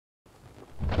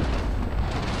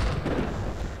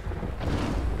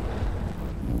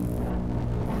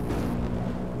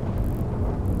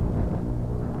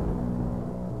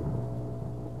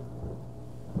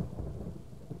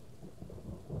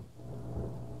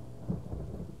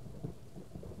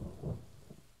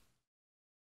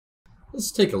Let's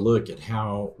take a look at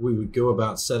how we would go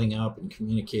about setting up and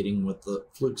communicating with the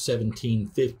Fluke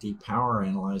 1750 Power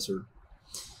Analyzer.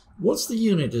 Once the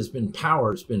unit has been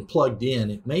powered, has been plugged in,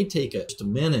 it may take just a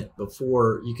minute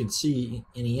before you can see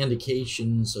any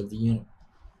indications of the unit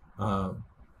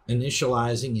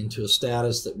initializing into a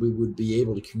status that we would be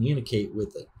able to communicate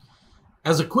with it.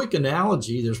 As a quick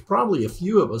analogy, there's probably a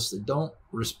few of us that don't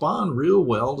respond real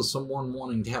well to someone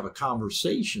wanting to have a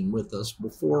conversation with us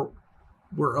before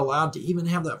we're allowed to even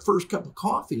have that first cup of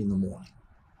coffee in the morning.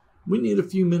 We need a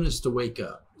few minutes to wake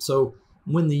up. So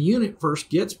when the unit first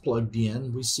gets plugged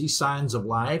in, we see signs of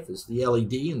life as the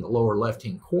LED in the lower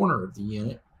left-hand corner of the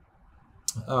unit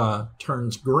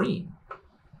turns green.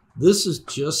 This is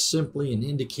just simply an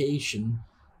indication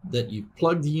that you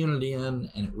plug the unit in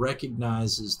and it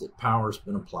recognizes that power's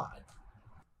been applied.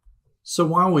 So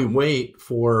while we wait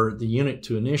for the unit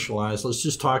to initialize, let's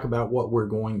just talk about what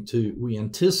we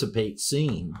anticipate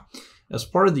seeing. As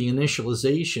part of the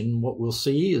initialization, what we'll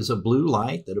see is a blue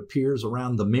light that appears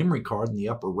around the memory card in the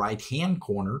upper right-hand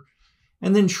corner.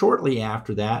 And then shortly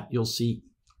after that, you'll see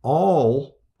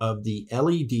all of the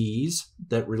LEDs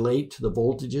that relate to the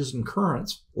voltages and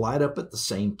currents light up at the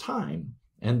same time,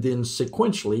 and then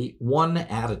sequentially, one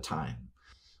at a time.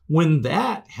 When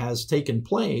that has taken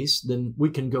place, then we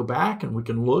can go back and we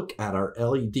can look at our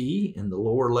LED in the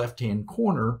lower left-hand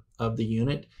corner of the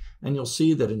unit, and you'll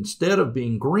see that instead of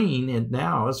being green, it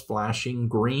now is flashing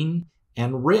green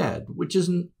and red, which is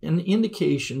an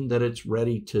indication that it's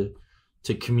ready to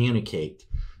communicate.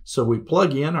 So we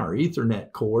plug in our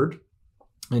Ethernet cord,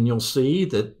 and you'll see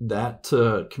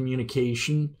that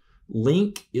communication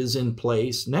link is in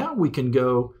place. Now we can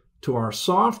go to our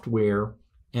software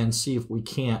and see if we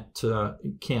can't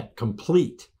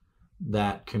complete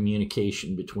that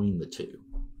communication between the two.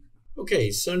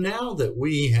 Okay, so now that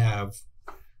we have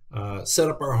set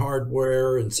up our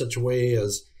hardware in such a way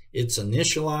as it's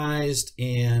initialized,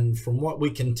 and from what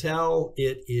we can tell,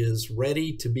 it is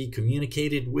ready to be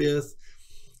communicated with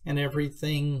and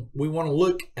everything, we want to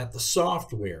look at the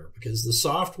software, because the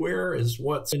software is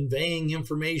what's conveying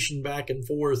information back and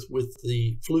forth with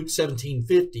the Fluke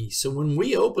 1750. So when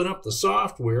we open up the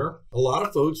software, a lot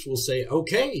of folks will say,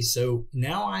 okay, so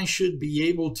now I should be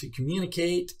able to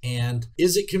communicate, and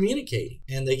is it communicating?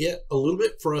 And they get a little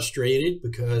bit frustrated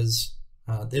because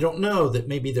they don't know that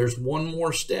maybe there's one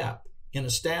more step in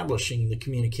establishing the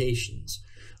communications.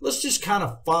 Let's just kind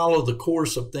of follow the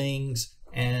course of things,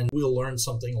 and we'll learn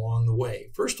something along the way.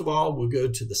 First of all, we'll go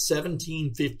to the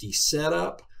 1750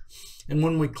 setup. And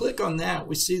when we click on that,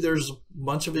 we see there's a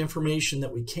bunch of information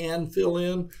that we can fill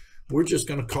in. We're just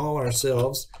going to call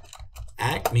ourselves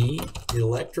Acme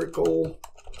Electrical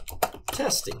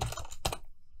Testing.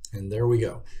 And there we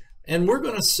go. And we're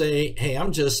going to say, hey,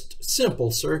 I'm just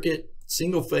simple circuit,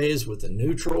 single phase with a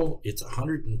neutral. It's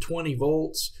 120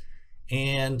 volts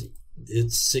and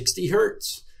it's 60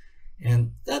 hertz.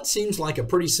 And that seems like a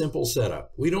pretty simple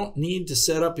setup. We don't need to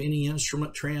set up any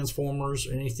instrument transformers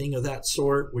or anything of that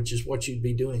sort, which is what you'd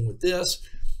be doing with this.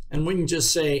 And we can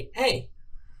just say, hey,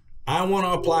 I want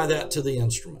to apply that to the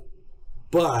instrument.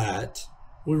 But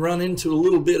we run into a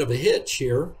little bit of a hitch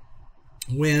here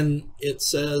when it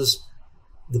says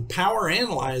the power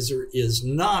analyzer is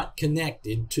not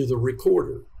connected to the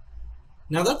recorder.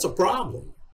 Now that's a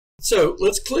problem. So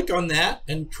let's click on that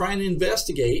and try and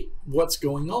investigate what's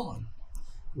going on.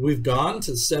 We've gone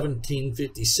to the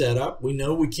 1750 setup. We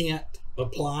know we can't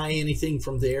apply anything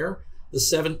from there.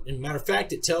 Matter of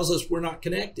fact, it tells us we're not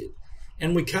connected.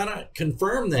 And we kind of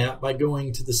confirm that by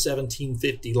going to the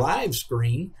 1750 live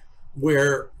screen,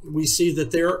 where we see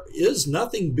that there is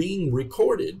nothing being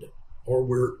recorded, or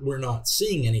we're not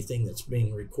seeing anything that's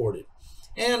being recorded.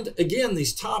 And again,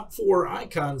 these top four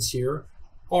icons here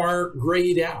are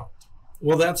grayed out.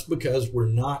 Well, that's because we're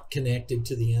not connected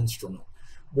to the instrument.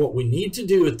 What we need to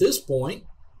do at this point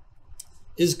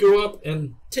is go up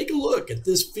and take a look at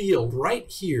this field right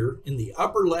here in the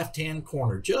upper left-hand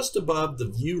corner, just above the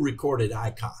view recorded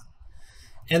icon.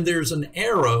 And there's an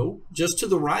arrow just to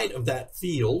the right of that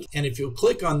field. And if you'll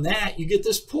click on that, you get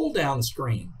this pull-down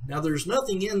screen. Now, there's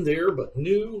nothing in there but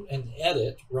new and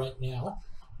edit right now.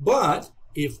 But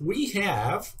if we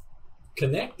have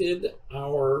connected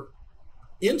our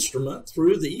instrument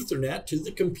through the Ethernet to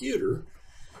the computer,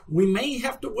 we may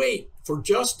have to wait for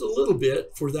just a little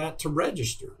bit for that to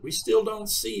register. We still don't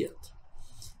see it.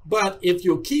 But if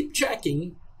you'll keep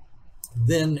checking,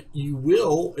 then you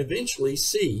will eventually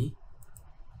see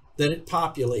that it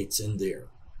populates in there.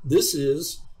 This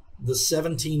is the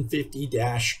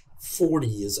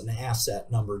 1750-40 is an asset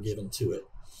number given to it.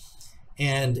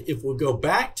 And if we'll go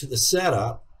back to the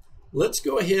setup, let's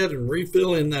go ahead and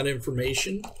refill in that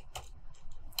information.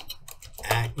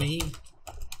 Acme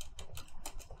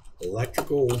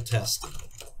electrical testing.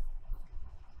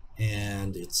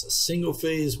 And it's a single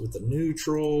phase with a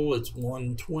neutral. It's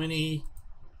 120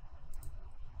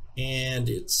 and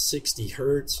it's 60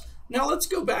 hertz. Now let's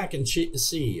go back and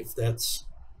see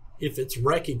if it's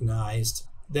recognized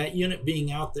that unit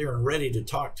being out there and ready to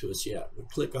talk to us yet. We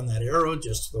click on that arrow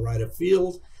just to the right of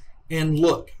field and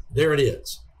look, there it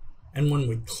is. And when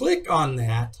we click on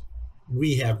that,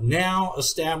 we have now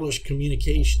established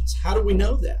communications. How do we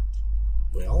know that?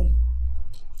 Well,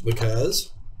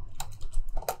 because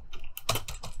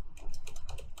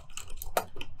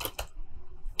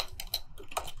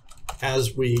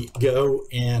as we go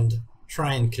and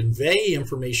try and convey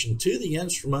information to the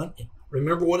instrument,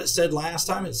 remember what it said last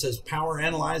time? It says Power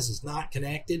Analyze is not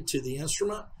connected to the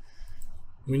instrument.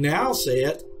 We now say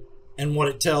it, and what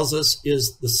it tells us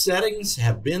is the settings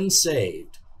have been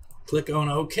saved. Click on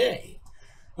OK.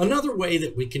 Another way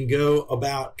that we can go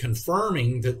about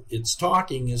confirming that it's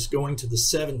talking is going to the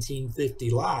 1750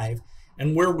 live,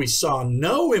 and where we saw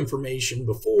no information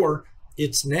before,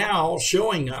 it's now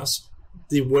showing us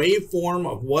the waveform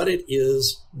of what it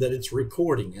is that it's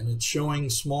recording, and it's showing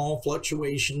small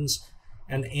fluctuations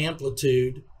and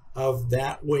amplitude of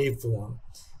that waveform.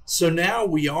 So now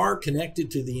we are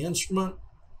connected to the instrument.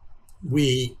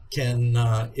 We can,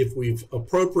 if we've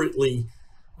appropriately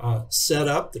set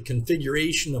up the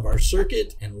configuration of our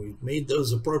circuit and we've made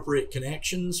those appropriate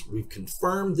connections, we've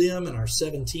confirmed them in our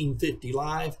 1750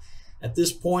 live. At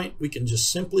this point, we can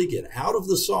just simply get out of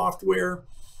the software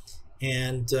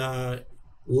and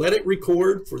let it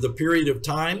record for the period of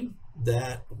time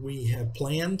that we have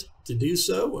planned to do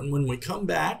so. And when we come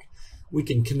back, we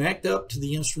can connect up to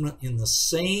the instrument in the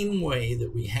same way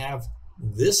that we have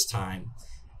this time,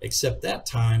 except that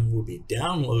time we'll be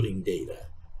downloading data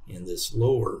in this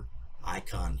lower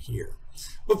icon here.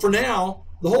 But for now,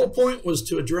 the whole point was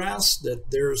to address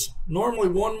that there's normally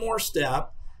one more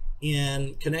step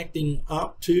in connecting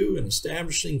up to and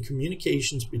establishing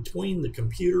communications between the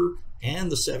computer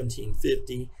and the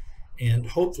 1750, and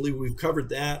hopefully we've covered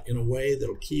that in a way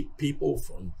that'll keep people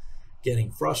from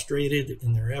getting frustrated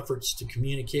in their efforts to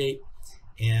communicate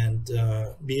and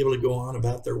be able to go on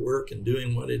about their work and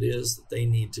doing what it is that they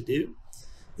need to do.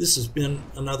 This has been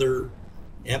another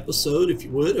episode, if you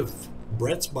would, of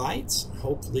Bret's Bytes.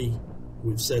 Hopefully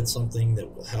we've said something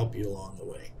that will help you along the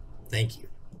way. Thank you.